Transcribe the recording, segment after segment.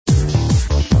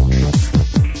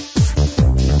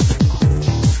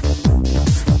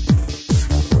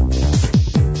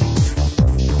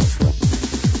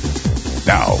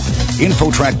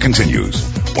InfoTrack continues.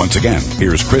 Once again,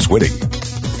 here's Chris Whitting.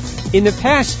 In the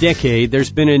past decade, there's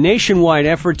been a nationwide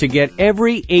effort to get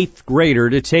every 8th grader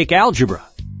to take algebra.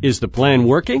 Is the plan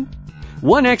working?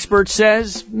 One expert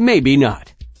says maybe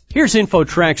not. Here's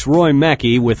InfoTrack's Roy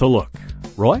Mackey with a look.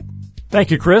 Roy? Thank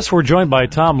you, Chris. We're joined by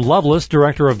Tom Loveless,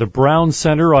 director of the Brown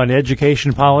Center on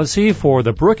Education Policy for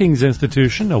the Brookings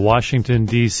Institution, a Washington,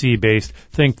 D.C.-based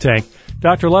think tank.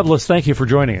 Dr. Loveless, thank you for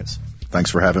joining us. Thanks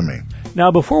for having me.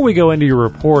 Now, before we go into your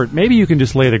report, maybe you can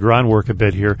just lay the groundwork a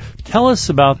bit here. Tell us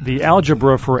about the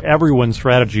Algebra for Everyone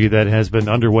strategy that has been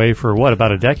underway for,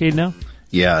 about a decade now?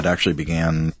 Yeah, it actually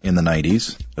began in the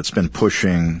 90s. It's been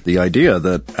pushing the idea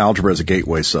that algebra is a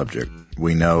gateway subject.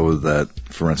 We know that,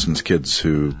 for instance, kids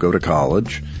who go to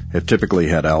college have typically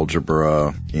had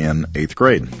algebra in 8th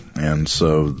grade. And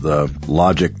so the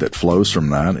logic that flows from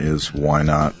that is why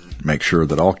not make sure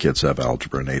that all kids have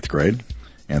algebra in 8th grade?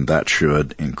 And that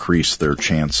should increase their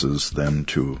chances then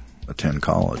to attend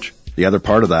college. The other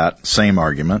part of that same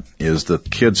argument is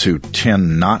that kids who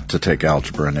tend not to take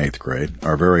algebra in 8th grade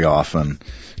are very often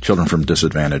children from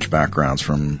disadvantaged backgrounds,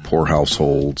 from poor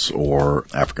households or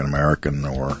African American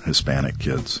or Hispanic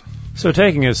kids. So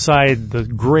taking aside the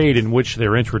grade in which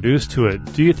they're introduced to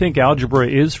it, do you think algebra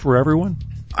is for everyone?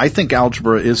 I think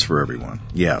algebra is for everyone,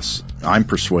 yes. I'm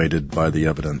persuaded by the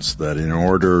evidence that in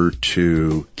order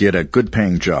to get a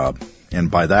good-paying job, and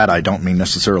by that I don't mean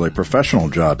necessarily a professional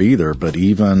job either, but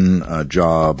even a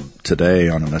job today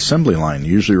on an assembly line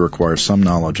usually requires some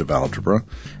knowledge of algebra,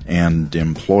 and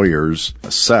employers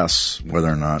assess whether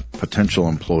or not potential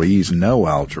employees know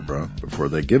algebra before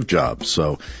they give jobs.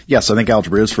 So, yes, I think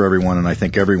algebra is for everyone, and I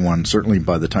think everyone, certainly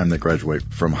by the time they graduate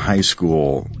from high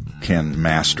school, can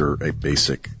master a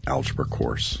basic algebra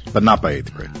course, but not by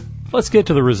 8th grade. Let's get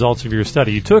to the results of your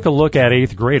study. You took a look at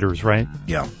 8th graders, right?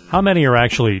 Yeah. How many are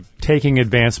actually taking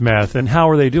advanced math, and how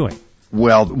are they doing?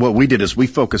 Well, what we did is we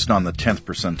focused on the 10th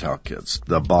percentile kids,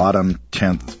 the bottom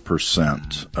 10th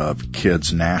percent of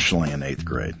kids nationally in 8th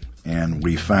grade. And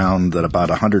we found that about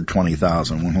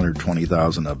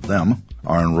 120,000 of them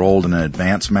are enrolled in an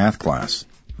advanced math class.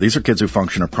 These are kids who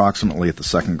function approximately at the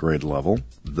 2nd grade level.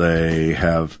 They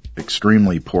have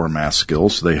extremely poor math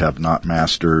skills. They have not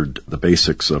mastered the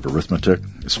basics of arithmetic,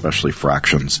 especially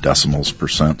fractions, decimals,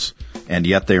 percents. And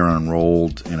yet they are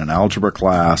enrolled in an algebra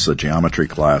class, a geometry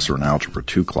class, or an algebra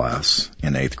 2 class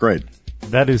in 8th grade.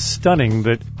 That is stunning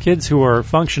that kids who are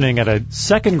functioning at a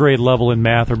 2nd grade level in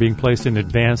math are being placed in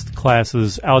advanced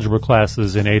classes, algebra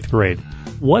classes in 8th grade.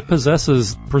 What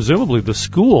possesses, presumably, the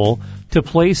school to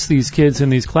place these kids in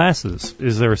these classes?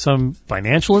 Is there some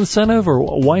financial incentive,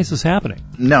 or why is this happening?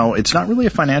 No, it's not really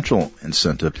a financial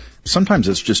incentive. Sometimes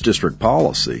it's just district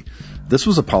policy. This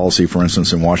was a policy, for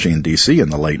instance, in Washington, D.C. in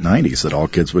the late 90s, that all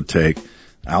kids would take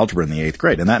algebra in the 8th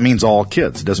grade. And that means all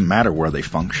kids. It doesn't matter where they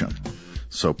function.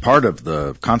 So part of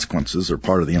the consequences, or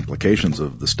part of the implications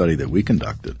of the study that we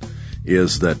conducted,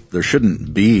 is that there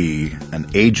shouldn't be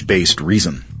an age-based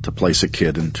reason to place a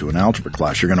kid into an algebra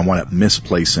class. You're going to wind up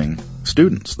misplacing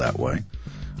students that way.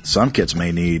 Some kids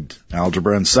may need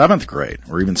algebra in 7th grade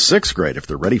or even 6th grade if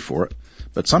they're ready for it.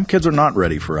 But some kids are not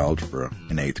ready for algebra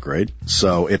in 8th grade.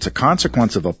 So it's a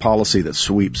consequence of a policy that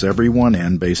sweeps everyone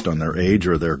in based on their age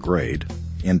or their grade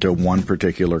into one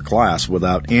particular class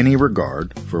without any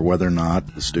regard for whether or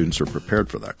not the students are prepared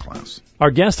for that class.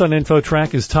 Our guest on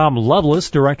InfoTrack is Tom Loveless,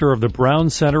 director of the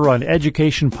Brown Center on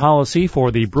Education Policy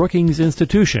for the Brookings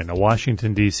Institution, a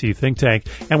Washington, D.C. think tank.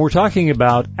 And we're talking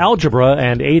about algebra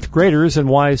and 8th graders and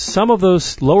why some of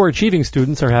those lower achieving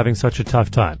students are having such a tough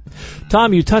time.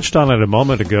 Tom, you touched on it a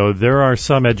moment ago. There are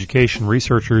some education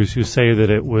researchers who say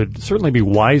that it would certainly be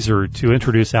wiser to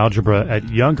introduce algebra at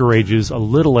younger ages, a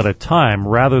little at a time,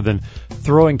 rather than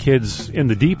throwing kids in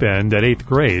the deep end at 8th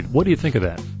grade. What do you think of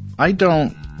that? I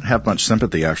don't have much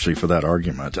sympathy, actually, for that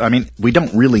argument. I mean, we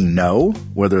don't really know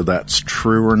whether that's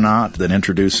true or not, that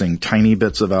introducing tiny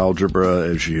bits of algebra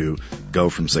as you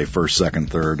go from, say, 1st, 2nd,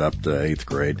 3rd up to 8th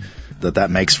grade, that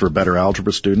makes for better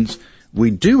algebra students. We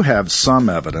do have some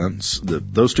evidence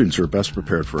that those students who are best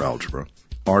prepared for algebra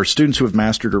are students who have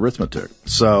mastered arithmetic.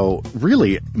 So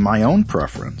really, my own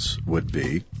preference would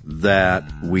be that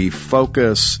we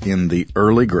focus in the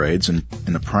early grades, in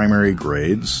the primary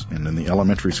grades and in the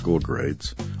elementary school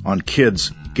grades, on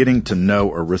kids getting to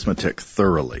know arithmetic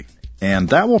thoroughly. And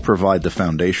that will provide the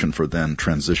foundation for then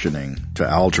transitioning to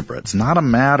algebra. It's not a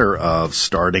matter of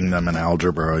starting them in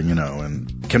algebra,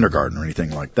 in kindergarten or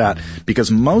anything like that, because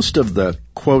most of the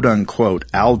quote-unquote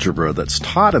algebra that's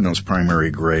taught in those primary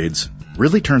grades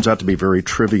really turns out to be very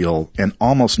trivial and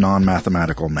almost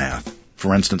non-mathematical math.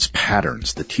 For instance,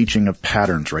 patterns, the teaching of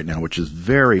patterns right now, which is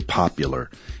very popular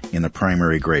in the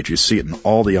primary grades. You see it in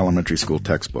all the elementary school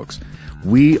textbooks.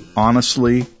 We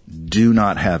honestly do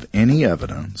not have any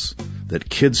evidence that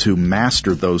kids who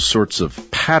master those sorts of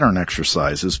pattern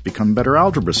exercises become better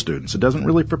algebra students. It doesn't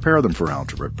really prepare them for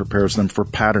algebra. It prepares them for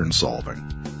pattern solving.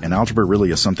 And algebra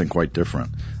really is something quite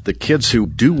different. The kids who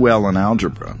do well in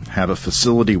algebra have a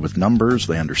facility with numbers.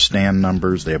 They understand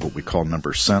numbers. They have what we call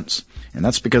number sense. And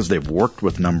that's because they've worked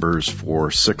with numbers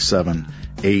for 6, 7,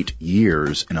 8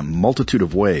 years in a multitude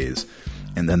of ways.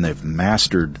 And then they've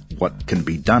mastered what can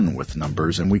be done with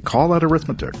numbers, and we call that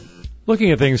arithmetic.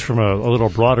 Looking at things from a little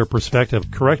broader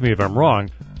perspective, correct me if I'm wrong,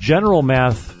 general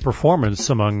math performance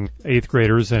among 8th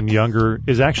graders and younger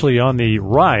is actually on the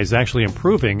rise, actually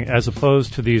improving, as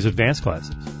opposed to these advanced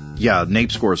classes. Yeah,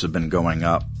 NAEP scores have been going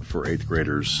up for 8th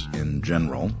graders in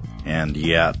general, and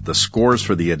yet the scores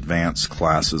for the advanced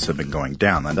classes have been going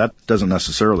down. And that doesn't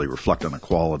necessarily reflect on the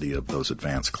quality of those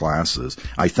advanced classes.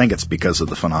 I think it's because of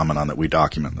the phenomenon that we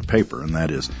document in the paper, and that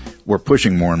is we're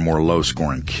pushing more and more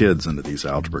low-scoring kids into these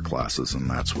algebra classes, and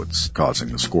that's what's causing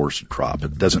the scores to drop.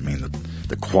 It doesn't mean that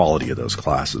the quality of those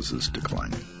classes is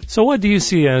declining. So what do you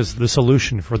see as the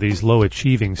solution for these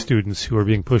low-achieving students who are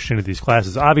being pushed into these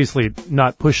classes? Obviously,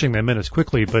 not pushing them in as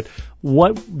quickly, but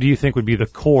what do you think would be the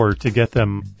core to get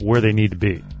them where they need to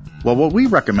be? Well, what we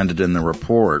recommended in the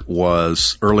report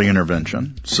was early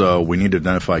intervention. So we need to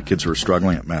identify kids who are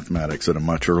struggling at mathematics at a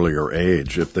much earlier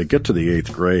age. If they get to the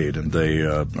 8th grade and they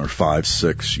are 5,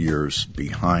 6 years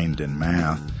behind in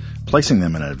math, placing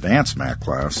them in an advanced math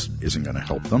class isn't going to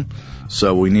help them.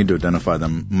 So we need to identify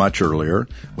them much earlier.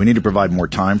 We need to provide more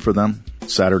time for them,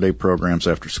 Saturday programs,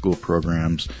 after-school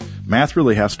programs. Math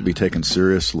really has to be taken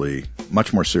seriously,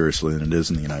 much more seriously than it is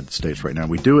in the United States right now.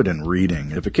 We do it in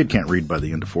reading. If a kid can't read by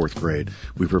the end of 4th grade,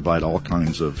 we provide all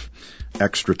kinds of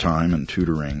extra time and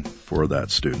tutoring for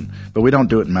that student. But we don't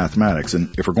do it in mathematics.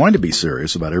 And if we're going to be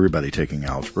serious about everybody taking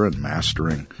algebra and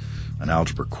mastering an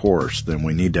algebra course, then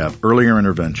we need to have earlier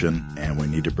intervention and we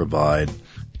need to provide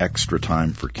extra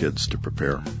time for kids to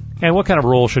prepare. And what kind of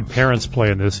role should parents play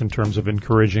in this in terms of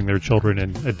encouraging their children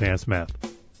in advanced math?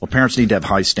 Well, parents need to have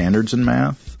high standards in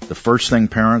math. The first thing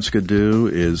parents could do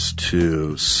is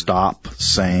to stop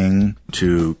saying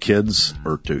to kids,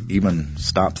 or to even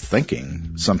stop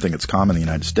thinking, something that's common in the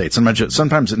United States.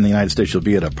 Sometimes in the United States you'll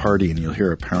be at a party and you'll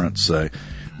hear a parent say,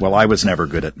 well, I was never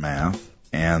good at math,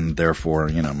 and therefore,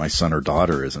 my son or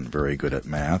daughter isn't very good at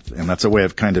math. And that's a way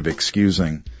of kind of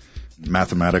excusing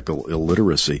mathematical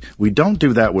illiteracy. We don't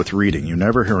do that with reading. You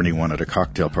never hear anyone at a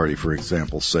cocktail party, for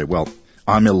example, say, well,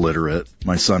 I'm illiterate,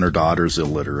 my son or daughter's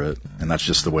illiterate, and that's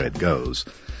just the way it goes.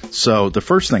 So the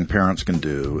first thing parents can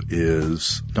do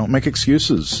is don't make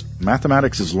excuses.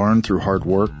 Mathematics is learned through hard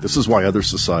work. This is why other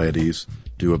societies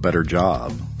do a better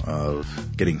job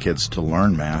of getting kids to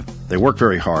learn math. They work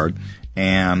very hard,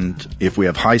 and if we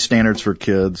have high standards for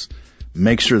kids,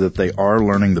 make sure that they are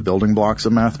learning the building blocks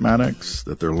of mathematics,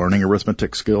 that they're learning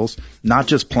arithmetic skills, not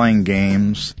just playing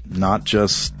games, not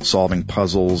just solving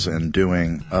puzzles and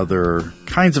doing other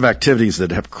kinds of activities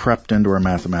that have crept into our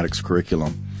mathematics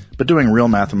curriculum, but doing real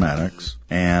mathematics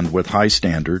and with high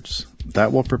standards.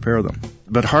 That will prepare them.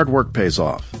 But hard work pays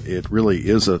off. It really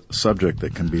is a subject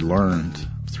that can be learned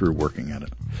through working at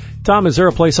it. Tom, is there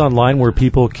a place online where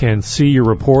people can see your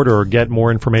report or get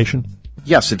more information?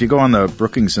 Yes, if you go on the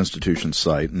Brookings Institution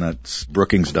site, and that's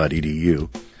brookings.edu,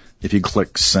 if you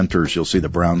click Centers, you'll see the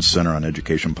Brown Center on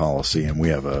Education Policy, and we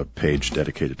have a page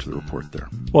dedicated to the report there.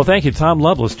 Well, thank you. Tom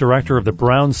Loveless, Director of the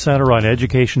Brown Center on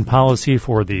Education Policy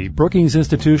for the Brookings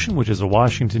Institution, which is a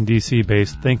Washington, D.C.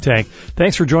 based think tank.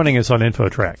 Thanks for joining us on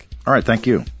InfoTrack. All right, thank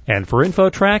you. And for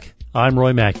InfoTrack, I'm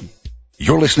Roy Mackey.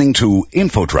 You're listening to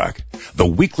InfoTrack, the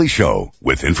weekly show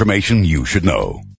with information you should know.